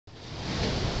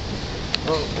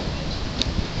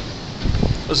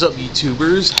What's up,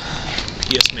 YouTubers?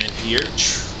 ps.man here.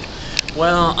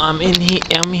 Well, I'm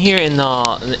here in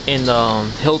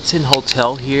the Hilton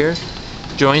Hotel here,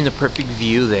 enjoying the perfect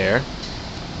view there.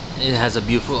 It has a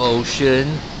beautiful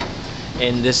ocean,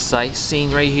 and this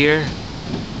sightseeing right here.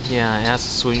 Yeah, it has a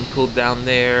swimming pool down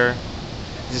there.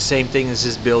 It's the same thing as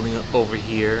this building over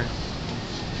here.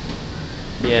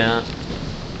 Yeah.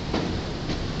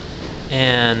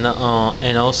 And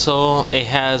also it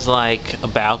has like a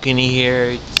balcony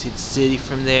here. You can see the city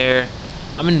from there.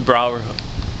 I'm in Broward.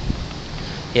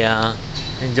 Yeah,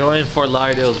 enjoying Fort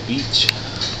Lauderdale's beach.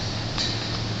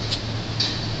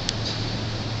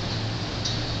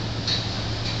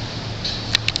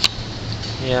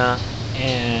 Yeah,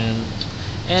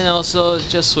 and also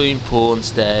just swimming pool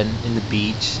instead in the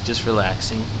beach, just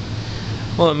relaxing.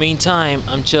 Well, in the meantime,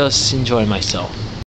 I'm just enjoying myself.